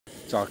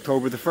It's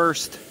October the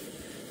 1st.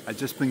 I've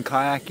just been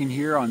kayaking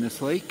here on this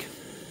lake.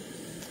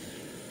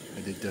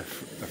 I did the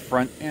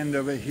front end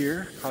of it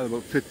here, caught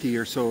about 50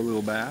 or so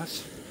little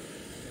bass.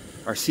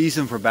 Our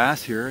season for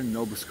bass here in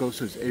Nova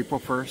Scotia is April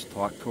 1st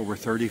to October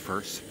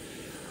 31st.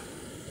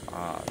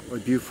 A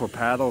beautiful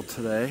paddle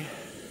today.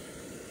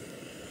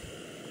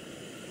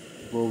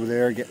 Go over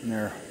there getting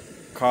their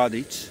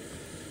cod-eats.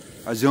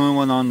 I was the only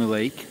one on the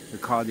lake. The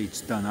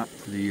cod-eats done up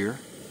for the year.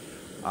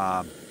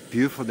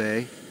 Beautiful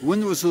day. The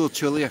wind was a little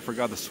chilly. I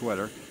forgot a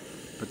sweater,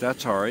 but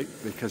that's all right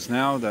because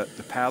now that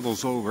the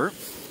paddle's over,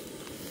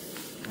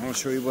 I'm going to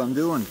show you what I'm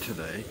doing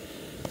today,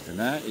 and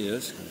that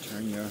is, I'm going to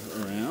turn you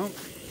around.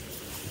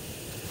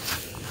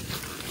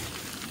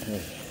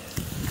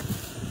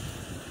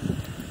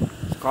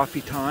 It's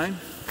coffee time.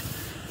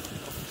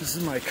 This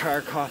is my car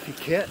coffee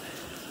kit.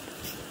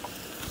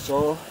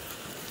 So,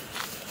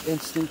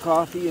 instant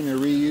coffee in a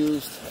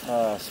reused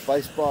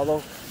spice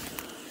bottle,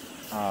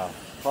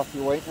 coffee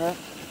whitener,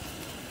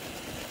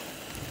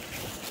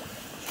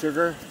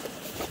 sugar,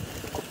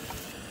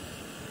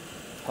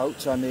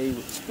 pouch I made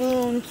with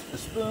spoons, a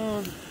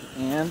spoon,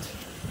 and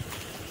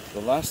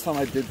the last time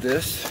I did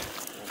this,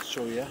 I'll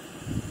show you,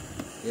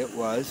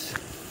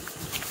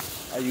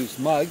 I used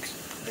mugs.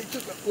 They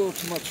took up a little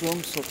too much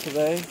room, so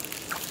today,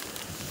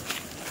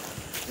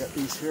 I got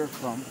these here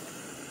from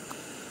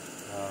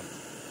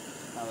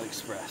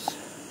AliExpress.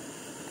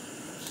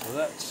 So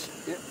that's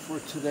it for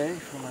today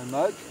for my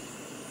mug.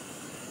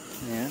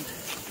 And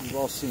you've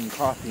all seen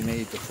coffee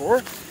made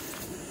before.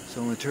 So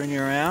I'm going to turn you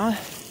around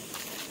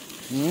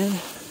and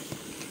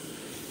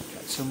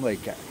got some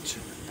lake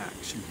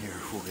action here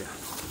for you.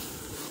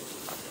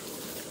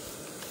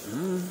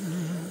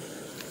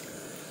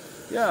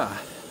 Yeah,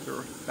 there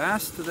were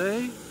bass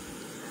today.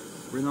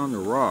 We're in on the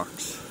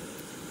rocks.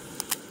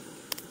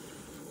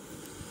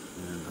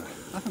 And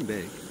nothing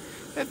big.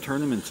 They have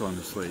tournaments on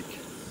this lake,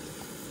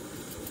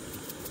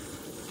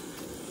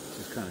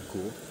 which is kind of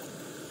cool.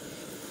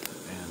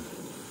 And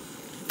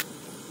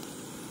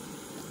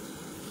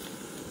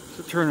it's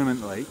a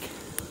tournament lake.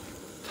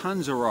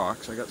 Tons of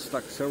rocks. I got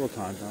stuck several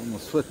times. I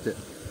almost flipped it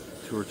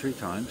 2 or 3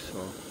 times. So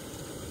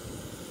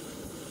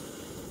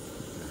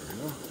there we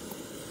go.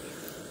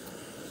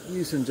 I'm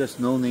using just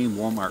no-name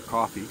Walmart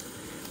coffee,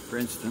 for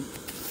instance.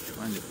 I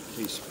find it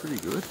tastes pretty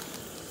good.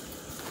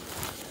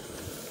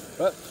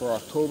 But for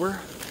October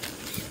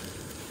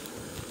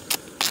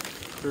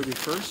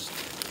 31st,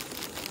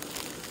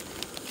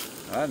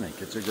 I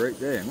think it's a great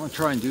day. I'm going to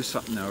try and do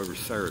something now every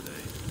Saturday.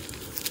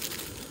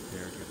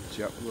 Here, get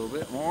you up a little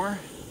bit more.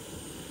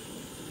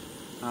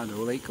 The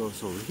lake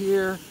goes over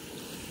here.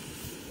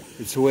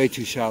 It's way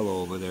too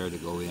shallow over there to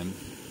go in.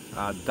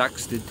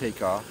 Ducks did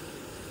take off.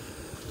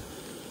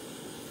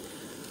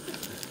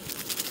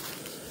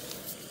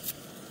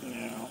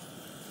 Now,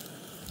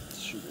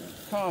 sugar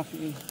and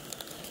coffee,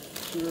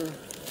 sugar,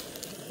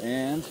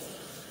 and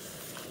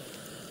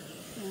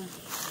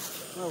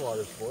my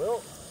water's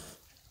boiled,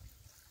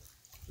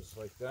 just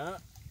like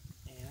that.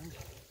 And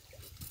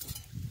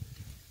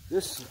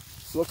this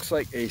looks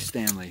like a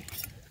Stanley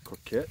cook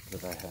kit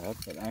that I have,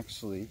 but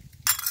actually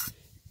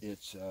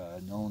it's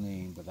no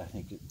name, but I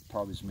think it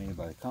probably is made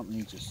by a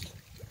company, just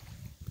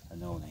a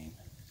no name,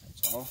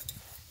 that's all.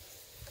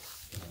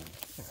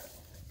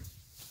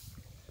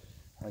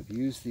 I've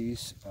used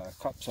these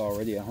cups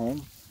already at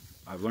home.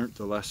 I've learned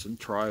the lesson,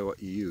 try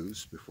what you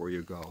use before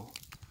you go.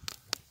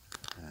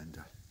 And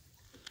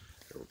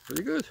they were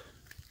pretty good.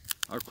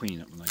 I'll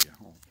clean it when I get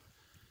home.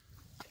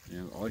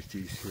 And I like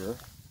these here.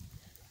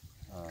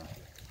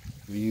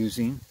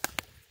 Reusing,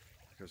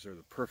 because they're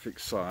the perfect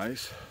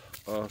size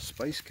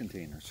spice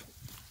containers.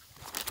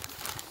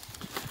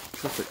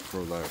 Perfect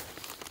for what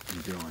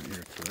I'm doing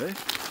here today.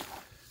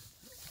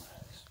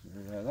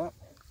 Smear that up.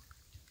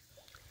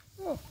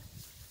 Oh,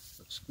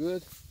 looks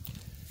good.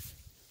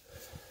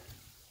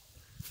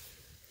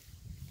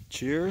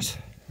 Cheers.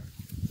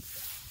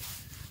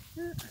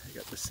 I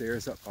got the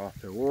stairs up off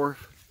the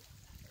wharf.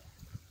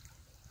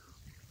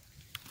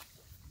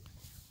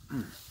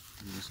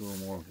 There's a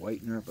little more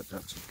whitener, but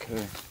that's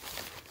okay.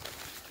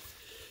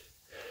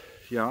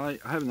 Yeah, I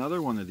have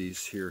another one of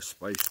these here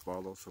spice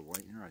bottles of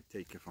whitener I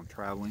take if I'm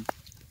traveling.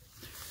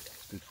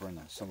 It's good for in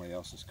somebody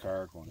else's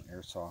car, going to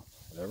airsoft,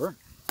 whatever.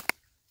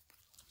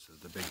 So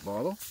the big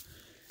bottle.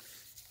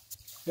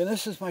 And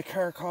this is my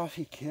car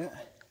coffee kit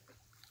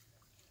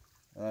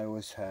that I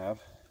always have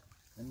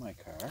in my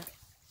car,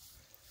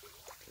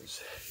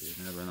 because you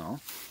never know.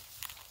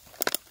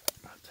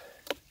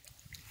 But,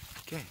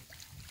 okay.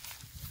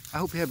 I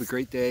hope you have a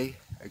great day,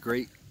 a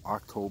great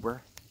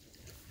October.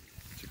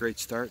 It's a great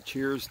start.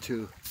 Cheers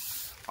to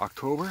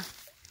October.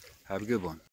 Have a good one.